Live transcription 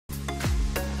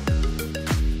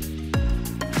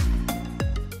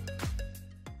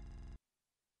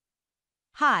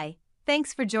Hi,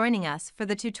 thanks for joining us for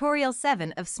the tutorial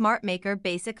 7 of SmartMaker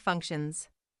Basic Functions.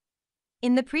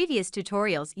 In the previous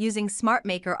tutorials using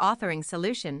SmartMaker authoring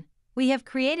solution, we have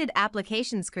created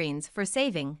application screens for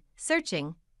saving,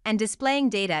 searching, and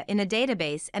displaying data in a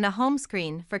database and a home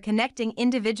screen for connecting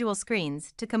individual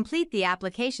screens to complete the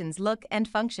application's look and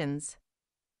functions.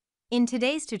 In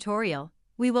today's tutorial,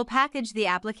 we will package the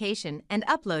application and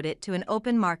upload it to an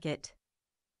open market.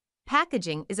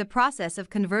 Packaging is a process of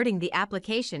converting the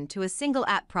application to a single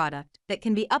app product that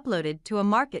can be uploaded to a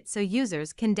market so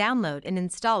users can download and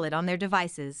install it on their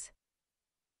devices.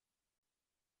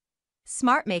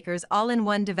 SmartMaker's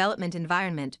all-in-one development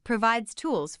environment provides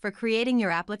tools for creating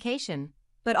your application,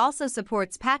 but also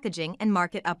supports packaging and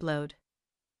market upload.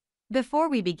 Before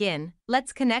we begin,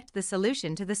 let's connect the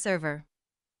solution to the server.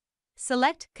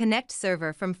 Select Connect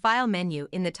Server from File menu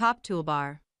in the top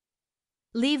toolbar.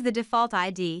 Leave the default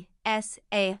ID,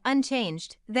 SA,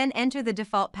 unchanged, then enter the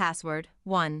default password,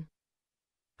 1.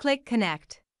 Click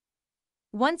Connect.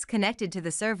 Once connected to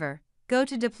the server, go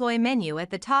to Deploy menu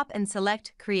at the top and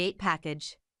select Create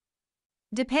Package.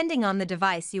 Depending on the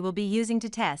device you will be using to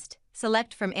test,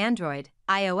 select from Android,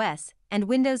 iOS, and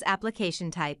Windows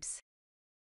application types.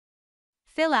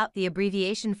 Fill out the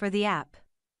abbreviation for the app.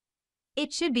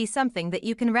 It should be something that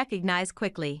you can recognize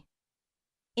quickly.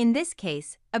 In this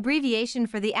case, abbreviation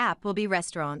for the app will be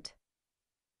Restaurant.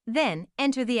 Then,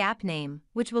 enter the app name,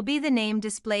 which will be the name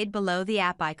displayed below the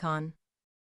app icon.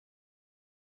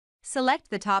 Select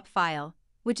the top file,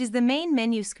 which is the main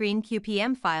menu screen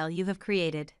QPM file you have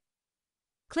created.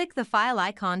 Click the file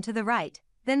icon to the right,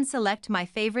 then select My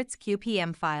Favorites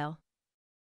QPM file.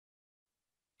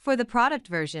 For the product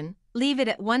version, leave it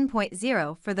at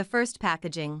 1.0 for the first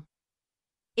packaging.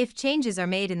 If changes are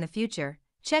made in the future,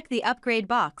 check the upgrade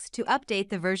box to update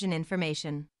the version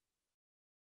information.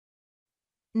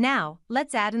 Now,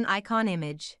 let's add an icon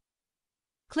image.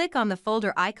 Click on the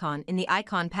folder icon in the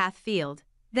icon path field,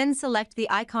 then select the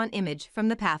icon image from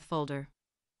the path folder.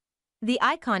 The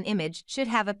icon image should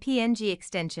have a PNG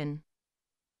extension.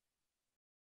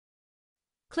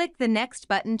 Click the Next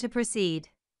button to proceed.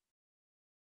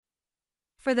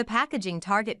 For the packaging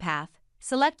target path,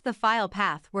 select the file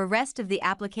path where rest of the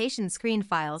application screen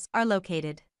files are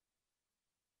located.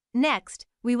 Next,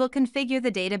 we will configure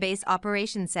the database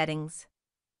operation settings.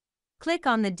 Click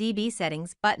on the DB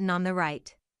Settings button on the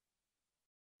right.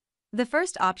 The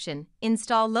first option,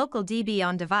 Install Local DB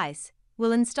on Device,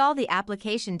 will install the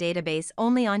application database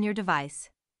only on your device.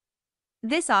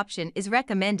 This option is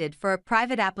recommended for a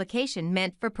private application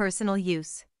meant for personal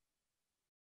use.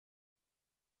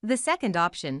 The second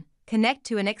option, Connect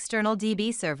to an external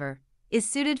DB server, is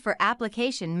suited for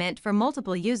application meant for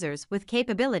multiple users with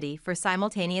capability for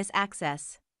simultaneous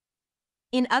access.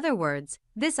 In other words,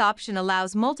 this option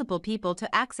allows multiple people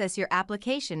to access your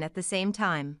application at the same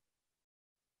time.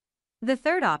 The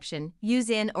third option, Use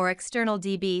in or external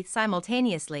DB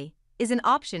simultaneously, is an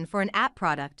option for an app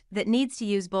product that needs to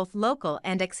use both local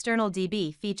and external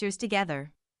DB features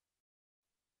together.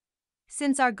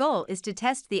 Since our goal is to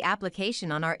test the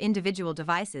application on our individual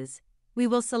devices, we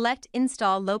will select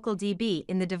Install Local DB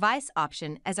in the Device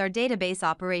option as our database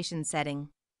operation setting.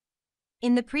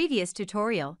 In the previous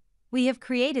tutorial, we have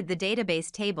created the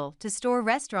database table to store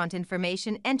restaurant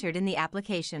information entered in the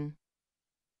application.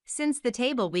 Since the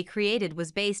table we created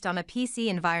was based on a PC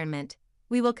environment,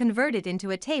 we will convert it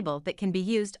into a table that can be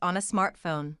used on a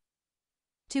smartphone.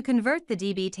 To convert the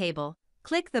DB table,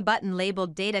 click the button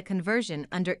labeled Data Conversion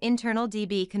under Internal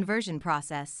DB Conversion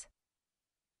Process.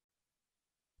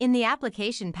 In the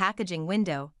Application Packaging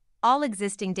window, all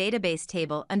existing database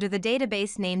table under the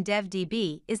database name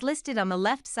DevDB is listed on the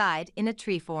left side in a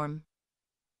tree form.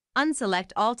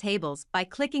 Unselect all tables by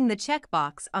clicking the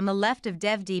checkbox on the left of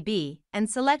DevDB and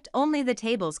select only the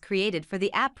tables created for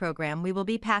the app program we will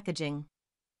be packaging.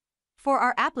 For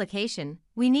our application,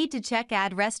 we need to check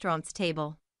Add Restaurants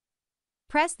table.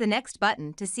 Press the Next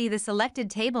button to see the selected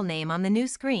table name on the new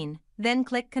screen, then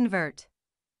click Convert.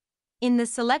 In the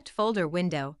Select Folder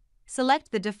window,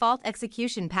 select the default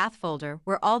execution path folder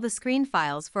where all the screen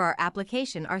files for our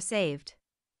application are saved.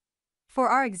 For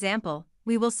our example,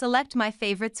 we will select My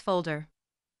Favorites folder.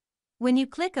 When you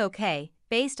click OK,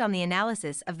 based on the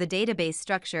analysis of the database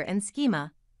structure and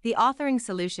schema, the authoring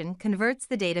solution converts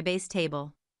the database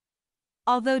table.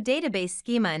 Although database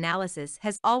schema analysis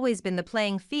has always been the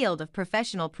playing field of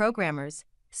professional programmers,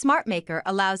 SmartMaker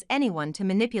allows anyone to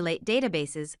manipulate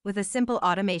databases with a simple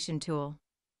automation tool.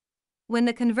 When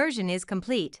the conversion is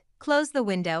complete, close the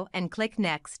window and click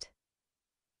Next.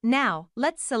 Now,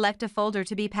 let's select a folder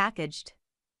to be packaged.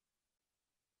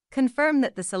 Confirm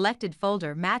that the selected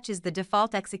folder matches the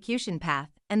default execution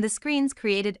path and the screens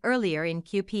created earlier in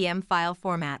QPM file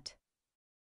format.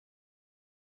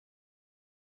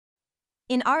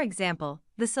 In our example,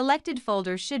 the selected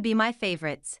folder should be My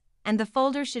Favorites, and the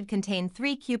folder should contain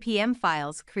 3 QPM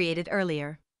files created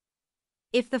earlier.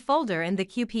 If the folder and the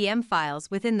QPM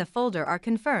files within the folder are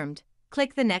confirmed,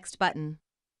 click the Next button.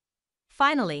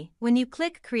 Finally, when you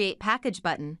click Create Package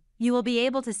button, you will be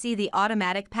able to see the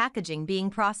automatic packaging being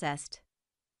processed.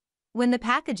 When the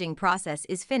packaging process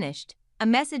is finished, a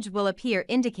message will appear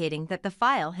indicating that the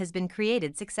file has been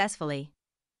created successfully.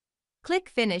 Click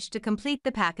Finish to complete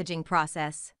the packaging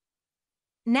process.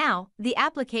 Now, the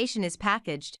application is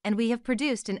packaged and we have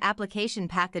produced an application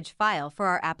package file for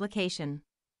our application.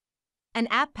 An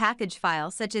app package file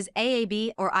such as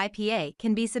AAB or IPA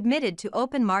can be submitted to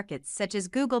open markets such as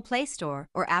Google Play Store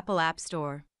or Apple App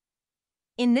Store.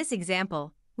 In this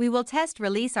example, we will test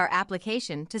release our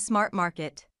application to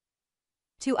SmartMaker.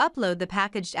 To upload the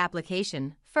packaged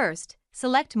application, first,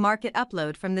 select Market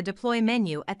Upload from the Deploy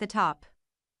menu at the top.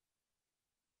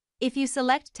 If you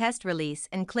select Test Release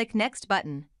and click Next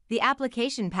button, the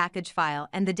application package file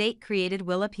and the date created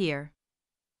will appear.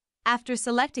 After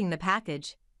selecting the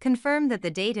package, confirm that the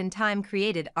date and time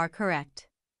created are correct.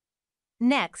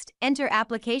 Next, enter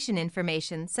application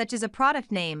information such as a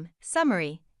product name,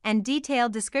 summary, and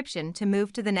detailed description to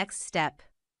move to the next step.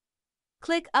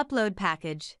 Click Upload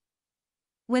Package.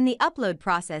 When the upload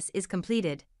process is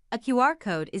completed, a QR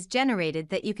code is generated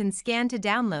that you can scan to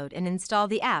download and install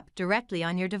the app directly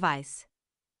on your device.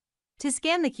 To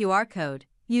scan the QR code,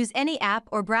 use any app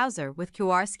or browser with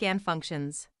QR scan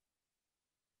functions.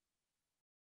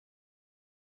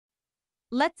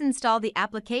 Let's install the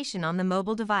application on the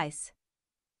mobile device.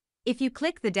 If you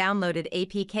click the downloaded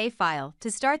APK file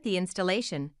to start the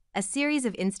installation, a series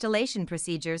of installation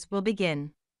procedures will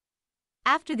begin.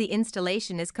 After the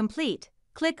installation is complete,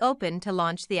 click Open to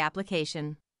launch the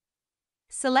application.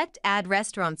 Select Add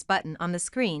Restaurants button on the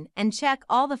screen and check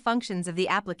all the functions of the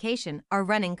application are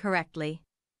running correctly.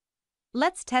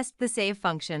 Let's test the Save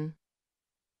function.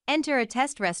 Enter a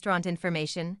test restaurant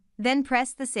information, then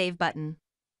press the Save button.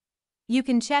 You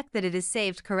can check that it is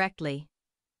saved correctly.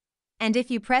 And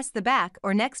if you press the Back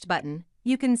or Next button,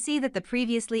 you can see that the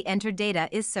previously entered data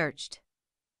is searched.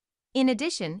 In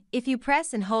addition, if you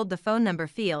press and hold the phone number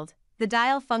field, the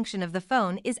dial function of the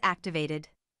phone is activated.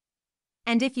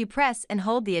 And if you press and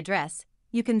hold the address,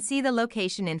 you can see the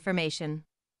location information.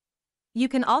 You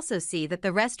can also see that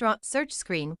the restaurant search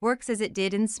screen works as it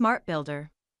did in Smart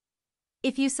Builder.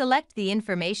 If you select the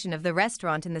information of the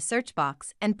restaurant in the search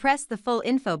box and press the Full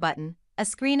Info button, a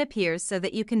screen appears so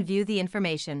that you can view the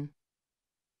information.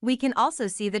 We can also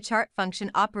see the chart function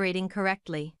operating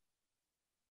correctly.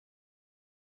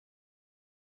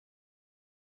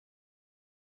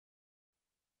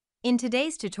 In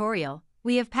today's tutorial,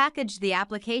 we have packaged the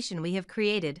application we have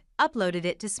created, uploaded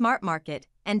it to SmartMaker,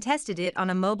 and tested it on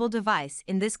a mobile device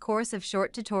in this course of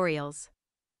short tutorials.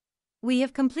 We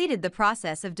have completed the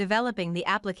process of developing the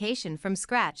application from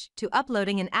scratch to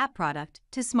uploading an app product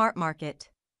to SmartMaker.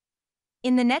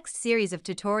 In the next series of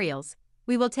tutorials,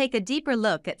 we will take a deeper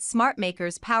look at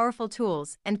SmartMaker's powerful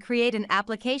tools and create an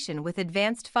application with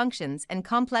advanced functions and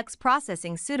complex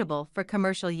processing suitable for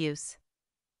commercial use.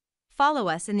 Follow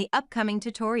us in the upcoming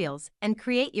tutorials and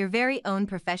create your very own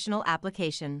professional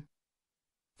application.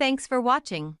 Thanks for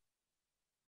watching.